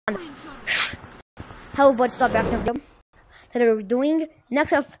Hello, what's up? Back to the video. Today we're doing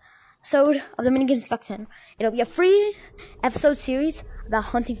next episode of the Minigames Vexen. It'll be a free episode series about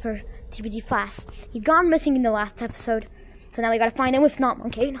hunting for TPG Flash. He's gone missing in the last episode, so now we gotta find him with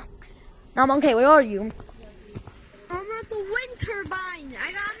Not-Monkey. Not-Monkey, where are you? I'm at the wind turbine.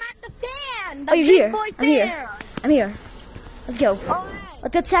 I'm at the fan. Oh, you're here. I'm here. Let's go. Alright.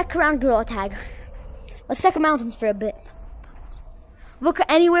 Let's go check around Gorilla Tag. Let's check the mountains for a bit. Look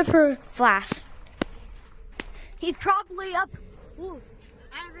anywhere for Flash. He's probably up. Ooh,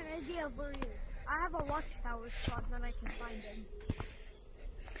 I have an idea of where he is. I have a watchtower spot, then I can find him.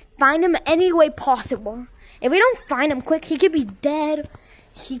 Find him any way possible. If we don't find him quick, he could be dead.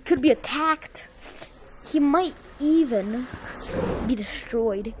 He could be attacked. He might even be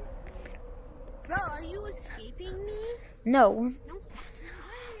destroyed. Bro, are you escaping me? No.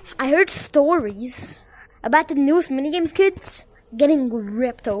 I heard stories about the newest Minigames kids getting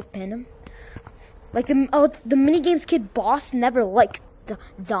ripped open. Like the Minigames kid boss never liked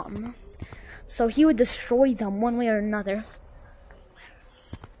them. So he would destroy them one way or another.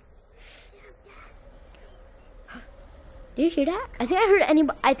 Did you hear that? I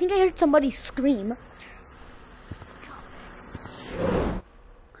think I heard somebody scream.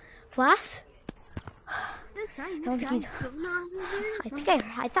 Flash? I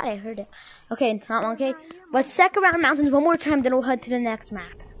thought I heard it. Okay, Not-Monkey. Let's check around mountains one more time, then we'll head to the next map.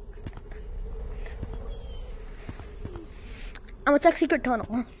 I'm gonna check secret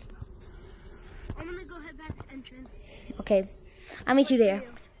tunnel. I'm gonna go head back to entrance. Okay, I'll meet you there.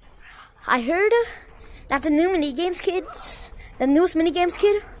 I heard that the new Minigames kids, the newest Minigames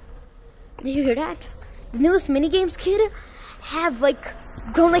kid, did you hear that? The newest Minigames kid have like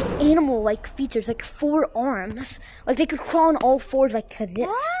grown like animal-like features, like 4 arms. Like they could crawl on all 4s like this.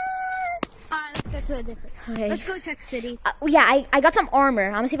 What? Alright, let's go to a different. Okay. Let's go check city. Yeah, I got some armor.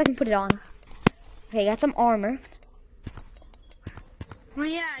 I'm gonna see if I can put it on. Okay, got some armor. Oh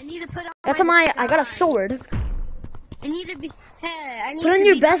yeah, I need to put on. I got a sword. I need to be. Hey, I need Put on to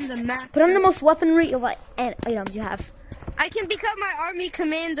your become best. the master. Put on the most weaponry of items you have. I can become my army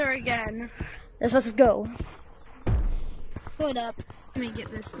commander again. Let's go. Hold up. Let me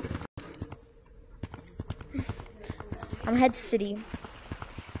get this. I'm head city.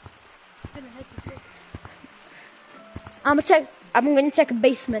 I'm gonna check a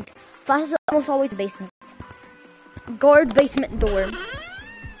basement. Flash is almost always a basement. Guard basement door.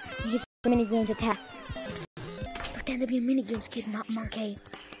 Use the Minigames attack. Pretend to be a Minigames kid, Not-Monkey.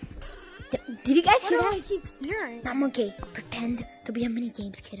 Did you guys hear What do that? I keep hearing? Not-Monkey. Pretend to be a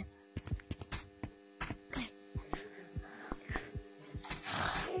Minigames kid. Okay.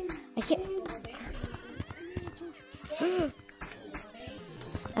 I can't.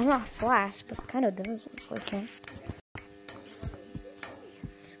 That's not Flash, but kind of does. Okay.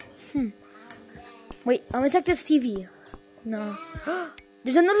 Wait, I'm gonna check this TV. No.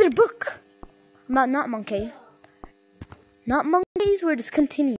 There's another book about Not-Monkey. Not-Monkeys were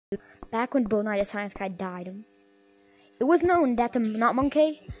discontinued back when Bill Nye the Science Guy died. It was known that the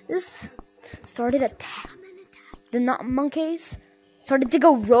Not-Monkey the Not-Monkeys started to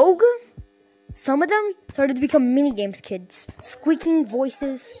go rogue. Some of them started to become Minigames kids, squeaking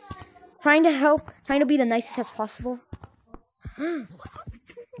voices, trying to be the nicest as possible.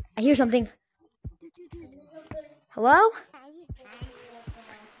 I hear something. Hello?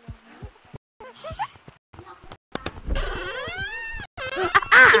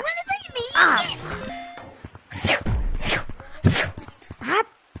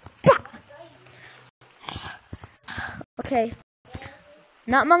 Okay.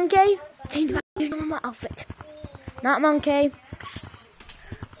 Not-Monkey, change back to your normal outfit. Not-Monkey.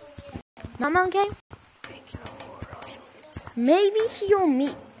 Not-Monkey. Maybe he'll.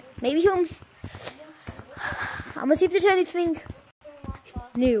 I'm gonna see if there's anything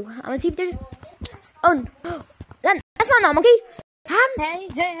new. I'm gonna see if there's. Oh, that's not Not-Monkey. Hey.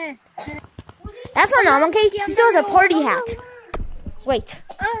 That's not Not-Monkey. He still has a party hat. Wait.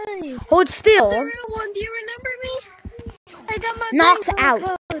 Hey. Hold still. The real one. Do you remember me? I got my Knocks phone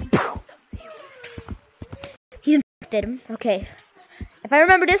out. code. He's infected. Okay. If I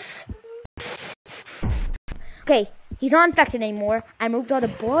remember this. Okay. He's not infected anymore. I moved all the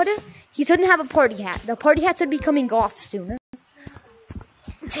blood. He shouldn't have a party hat. The party hat should be coming off soon.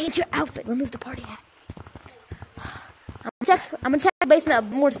 Change your outfit. Remove the party hat. I'm gonna check the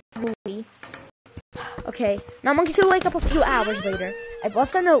basement more thoroughly. Okay. Now Monkey should wake up a few hours later. I've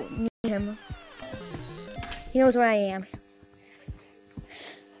left a note near him. He knows where I am.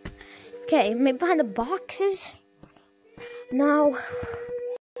 Okay, maybe behind the boxes? No.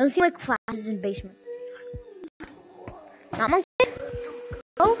 Doesn't seem like Flash is in the basement. Not Monkey?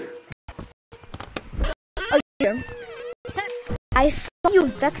 Oh? here. I saw you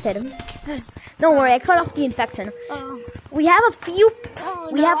infected. Don't worry, I cut off the infection. We have a few.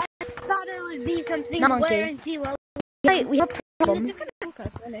 We have. I thought it would be something Not monkey. where and see what. We have a problem.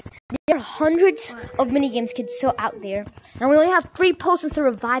 There are hundreds of minigames kids still out there, and we only have 3 potions to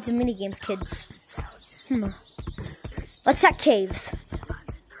revive the minigames kids. Let's check caves.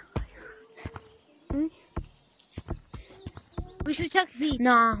 We should check beach.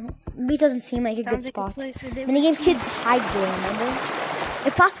 Nah, beach doesn't seem like a good Sounds like spot. a place where they Minigames kids hide there, remember?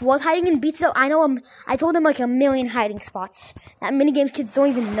 If Fast was hiding in beach, though, I know him. I told him like a million hiding spots that minigames kids don't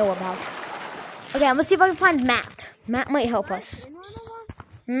even know about. Okay, I'm gonna see if I can find Matt. Matt might help us.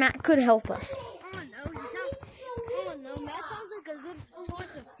 Matt could help us. Oh no, Matt sounds like a good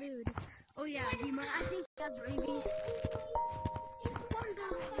source of food. Oh yeah, I think he has rabies.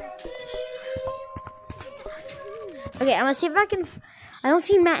 Okay, I'm gonna see if I can. I don't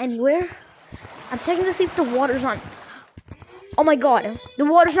see Matt anywhere. I'm checking to see if the water's on. Oh my god, the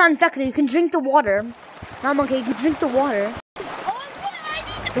water's not infected. You can drink the water. Not monkey, you can drink the water.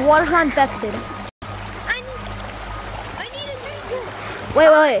 The water's not infected. I need to drink it.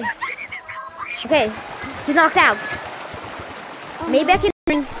 Wait. Okay, he's knocked out. Maybe I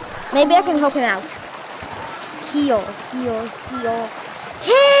can help him out. Heal.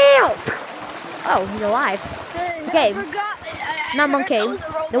 Help! Oh, he's alive. Okay. Not monkey.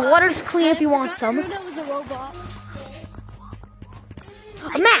 The water's clean if you want some.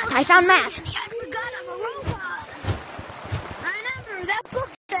 Matt! I found Matt! I forgot I'm a robot. I remember that book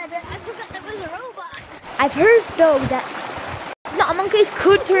said it. I forgot that was a robot. I've heard though that not monkeys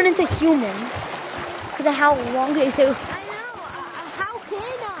could turn into humans because of how long they say. I know. How can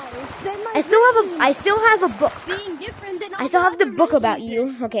I? Spend my I still have a book. being different than all I still have the other book about monkeys.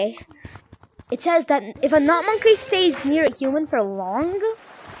 you. Okay. It says that if a not monkey stays near a human for long,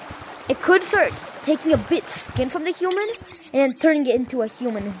 it could start taking a bit skin from the human and then turning it into a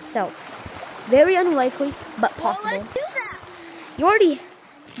human himself. Very unlikely, but possible. Well, let's do that.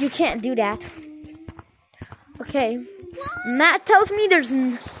 You can't do that. Okay. Matt tells me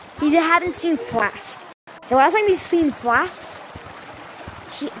he hadn't seen Flash. The last time he's seen Flash,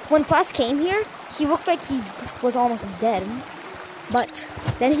 when Flash came here, he looked like he was almost dead. But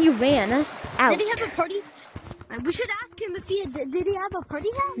then he ran out. Did he have a party? We should ask him if did he have a party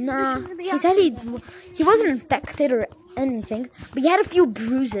hat? Nah, he said he wasn't infected or anything, but he had a few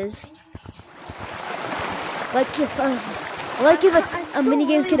bruises. Like if a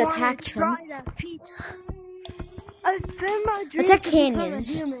minigame kid attacked him. Let's check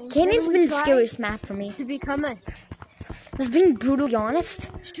canyons. Canyons been the scariest map for me. To become a. Just being brutally honest.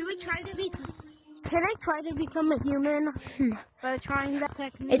 Should we try to be? Can I try to become a human by trying that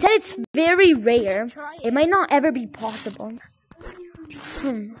technique? It said it's very rare. It might not ever be possible.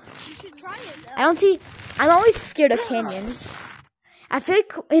 You should try it, though. I don't see. I'm always scared of canyons. I feel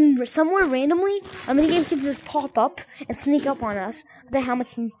like somewhere randomly, a minigame can just pop up and sneak up on us. Look at how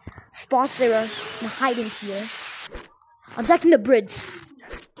much spots there are hiding here. I'm stuck in the bridge.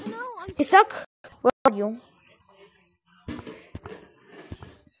 No, You stuck? Where are you? I'm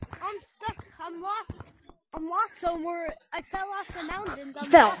stuck. I'm lost somewhere. I fell off the mountains. He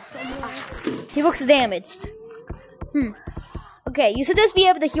fell. He looks damaged. Okay, you should just be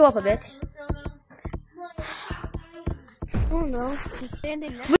able to heal up a bit. Oh no, he's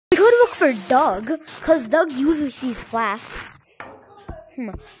standing there. We could look for Doug, because Doug usually sees Flash.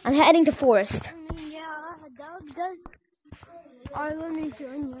 I'm heading to forest. Yeah, Doug does. Alright, let me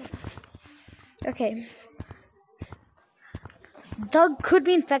join you. Okay. Doug could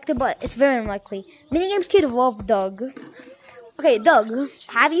be infected, but it's very unlikely. Minigames kid love Doug. Okay, Doug,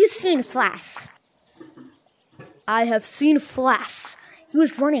 have you seen Flash? I have seen Flash. He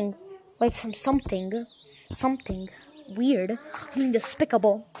was running, like, from something weird, something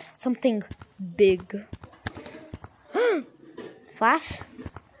despicable, something big. Flash?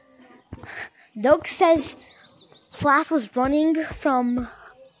 Doug says Flash was running from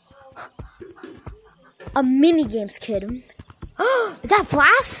a minigames kid. Is that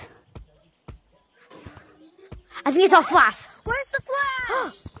Flash? I think it's all Flash. Where's the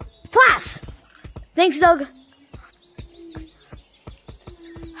flash? Flash! Thanks, Doug.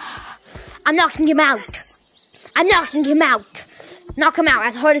 I'm knocking him out. Knock him out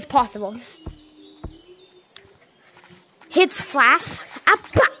as hard as possible. Hits Flash.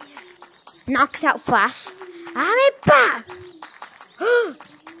 Appa! Knocks out Flash. Appa!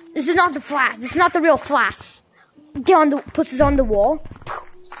 This is not the Flash. This is not the real Flash. Puts on the wall.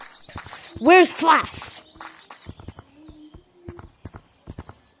 Where's Flash?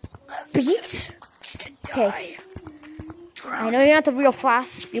 Beach? Okay. I know you're not the real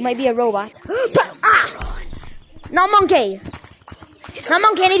Flash. You might be a robot. Not monkey. Not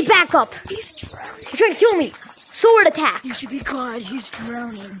monkey, I need backup. He's drowning. You're trying to kill me. Sword attack. You should be glad he's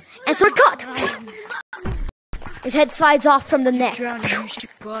drowning. And sword cut. His head slides off from the neck. Drowning, you should be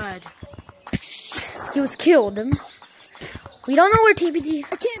glad. He was killed. We don't know where TPG.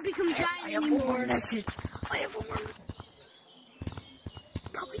 I can't become giant anymore. I have one more.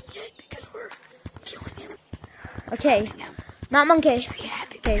 Probably dead because we're killing him. Okay. Not monkey.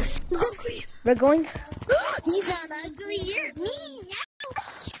 Okay. Ugly. We're going. He's not ugly. You're me.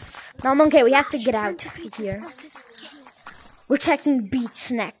 Not monkey. We have to get out here. We're checking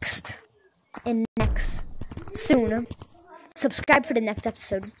beach next. And next. Soon. Subscribe for the next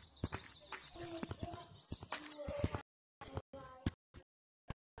episode.